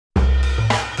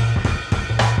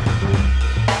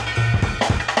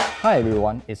Hi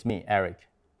everyone, it's me, Eric,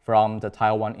 from the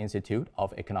Taiwan Institute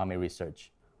of Economic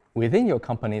Research. Within your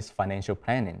company's financial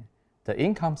planning, the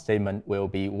income statement will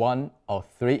be one of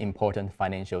three important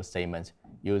financial statements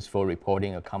used for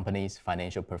reporting a company's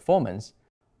financial performance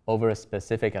over a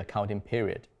specific accounting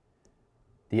period.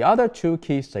 The other two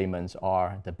key statements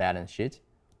are the balance sheet,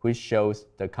 which shows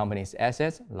the company's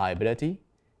assets, liability,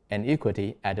 and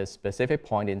equity at a specific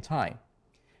point in time,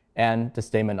 and the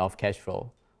statement of cash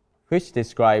flow, which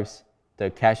describes the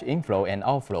cash inflow and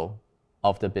outflow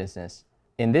of the business.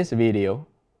 In this video,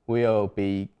 we'll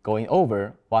be going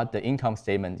over what the income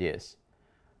statement is,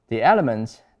 the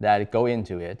elements that go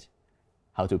into it,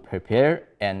 how to prepare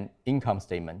an income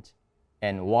statement,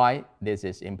 and why this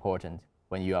is important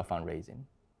when you are fundraising.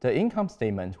 The income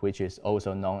statement, which is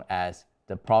also known as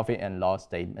the profit and loss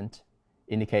statement,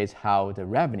 indicates how the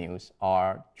revenues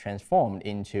are transformed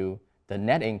into the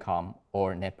net income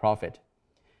or net profit,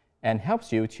 and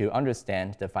helps you to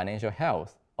understand the financial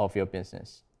health of your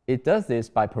business. It does this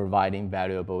by providing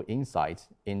valuable insights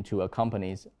into a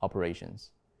company's operations,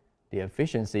 the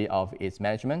efficiency of its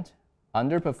management,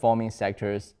 underperforming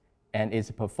sectors, and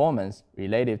its performance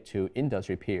relative to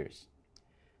industry peers.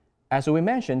 As we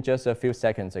mentioned just a few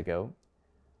seconds ago,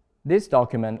 this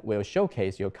document will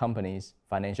showcase your company's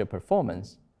financial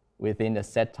performance within a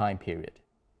set time period.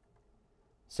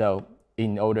 So,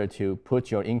 in order to put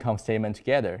your income statement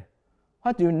together,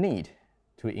 what do you need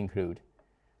to include?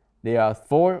 There are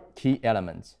four key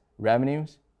elements: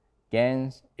 revenues,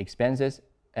 gains, expenses,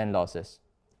 and losses.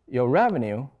 Your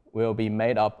revenue will be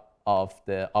made up of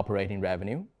the operating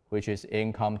revenue, which is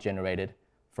income generated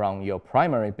from your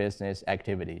primary business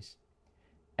activities,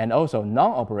 and also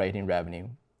non-operating revenue,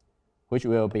 which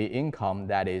will be income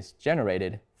that is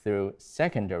generated through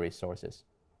secondary sources.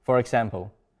 For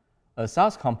example, a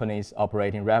SaaS company's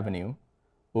operating revenue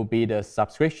will be the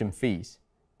subscription fees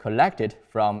collected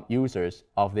from users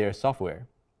of their software.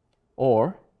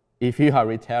 Or, if you are a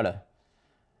retailer,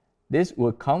 this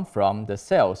would come from the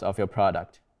sales of your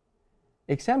product.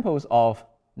 Examples of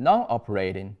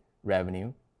non-operating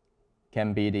revenue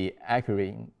can be the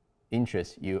accruing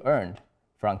interest you earned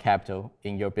from capital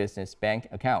in your business bank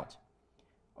account,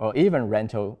 or even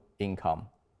rental income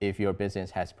if your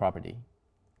business has property.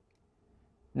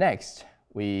 Next,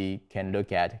 we can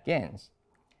look at gains.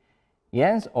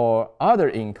 Gains or other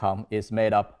income is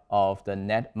made up of the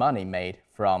net money made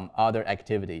from other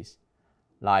activities,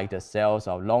 like the sales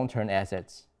of long-term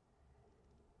assets.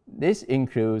 This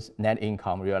includes net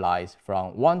income realized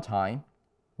from one-time,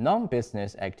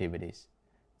 non-business activities,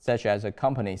 such as a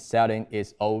company selling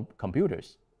its old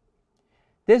computers.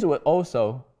 This would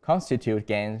also constitute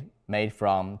gains made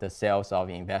from the sales of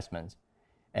investments,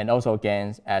 and also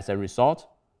gains as a result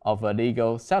of a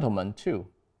legal settlement too,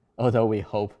 although we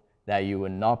hope that you will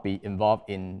not be involved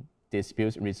in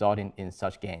disputes resulting in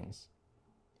such gains.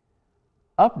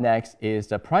 Up next is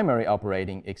the primary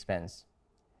operating expense.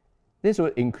 This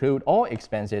would include all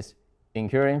expenses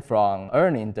incurring from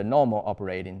earning the normal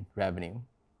operating revenue,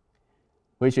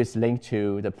 which is linked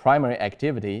to the primary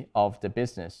activity of the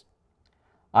business.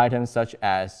 Items such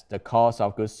as the cost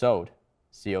of goods sold,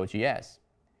 COGS,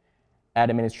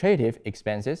 administrative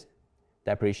expenses,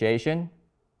 depreciation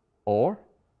or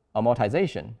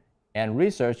amortization, and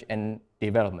research and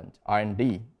development,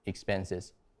 R&D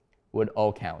expenses would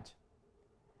all count.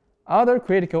 Other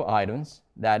critical items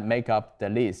that make up the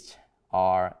list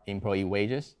are employee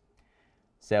wages,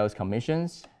 sales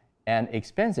commissions, and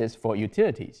expenses for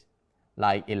utilities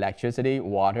like electricity,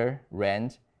 water,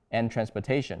 rent, and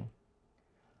transportation.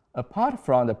 Apart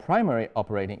from the primary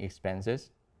operating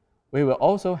expenses, we will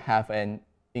also have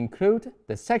include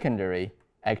the secondary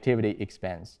activity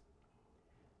expense.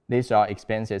 These are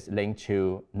expenses linked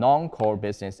to non-core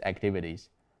business activities,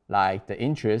 like the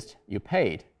interest you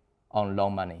paid on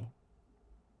loan money.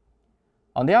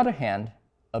 On the other hand,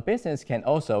 a business can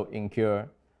also incur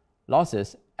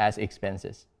losses as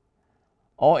expenses.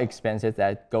 All expenses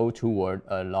that go toward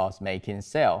a loss-making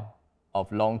sale of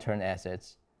long-term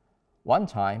assets,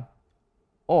 one-time,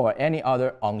 or any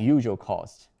other unusual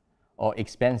costs or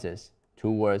expenses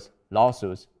towards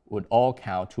lawsuits would all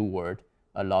count toward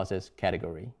a losses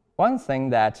category. One thing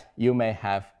that you may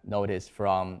have noticed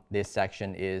from this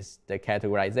section is the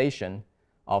categorization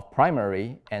of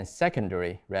primary and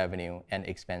secondary revenue and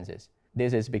expenses.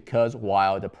 This is because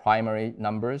while the primary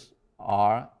numbers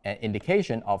are an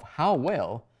indication of how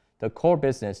well the core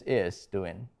business is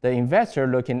doing, the investor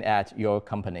looking at your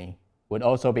company would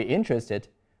also be interested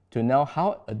to know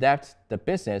how adept the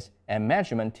business and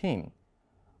management team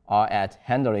are at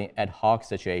handling ad hoc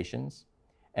situations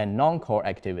and non-core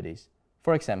activities.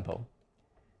 For example,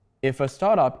 If a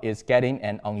startup is getting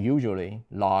an unusually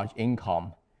large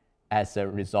income as a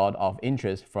result of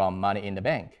interest from money in the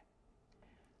bank,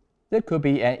 that could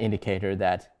be an indicator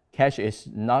that cash is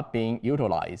not being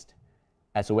utilized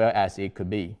as well as it could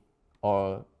be,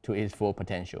 or to its full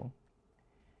potential.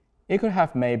 It could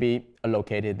have maybe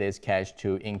allocated this cash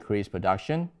to increase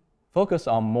production, focus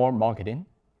on more marketing,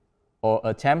 or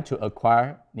attempt to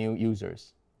acquire new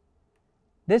users.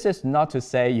 This is not to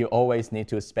say you always need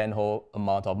to spend whole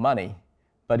amount of money,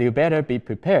 but you better be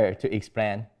prepared to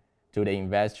explain to the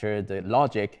investor the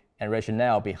logic and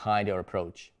rationale behind your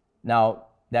approach. Now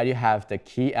that you have the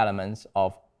key elements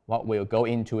of what will go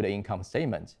into the income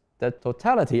statement, the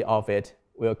totality of it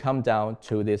will come down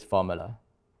to this formula.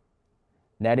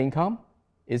 Net income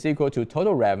is equal to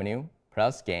total revenue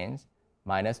plus gains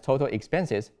minus total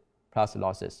expenses plus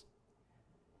losses.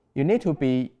 You need to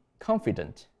be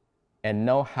confident and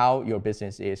know how your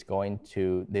business is going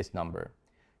to this number,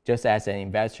 just as an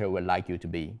investor would like you to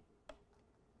be.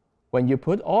 When you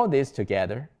put all this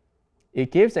together,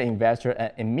 it gives the investor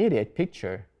an immediate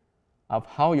picture of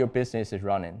how your business is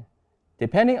running.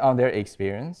 Depending on their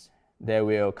experience, they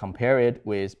will compare it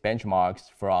with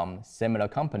benchmarks from similar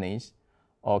companies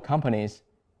or companies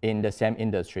in the same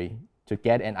industry to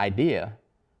get an idea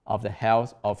of the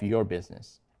health of your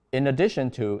business. In addition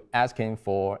to asking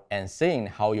for and seeing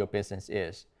how your business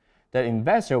is, the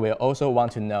investor will also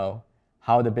want to know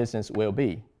how the business will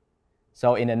be.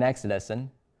 So in the next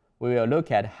lesson, we will look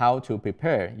at how to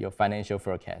prepare your financial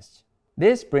forecast.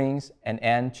 This brings an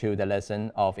end to the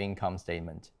lesson of income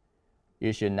statement.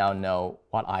 You should now know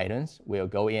what items will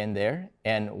go in there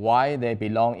and why they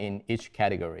belong in each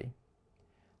category.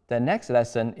 The next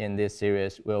lesson in this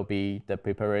series will be the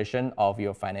preparation of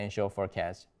your financial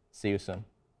forecast. See you soon.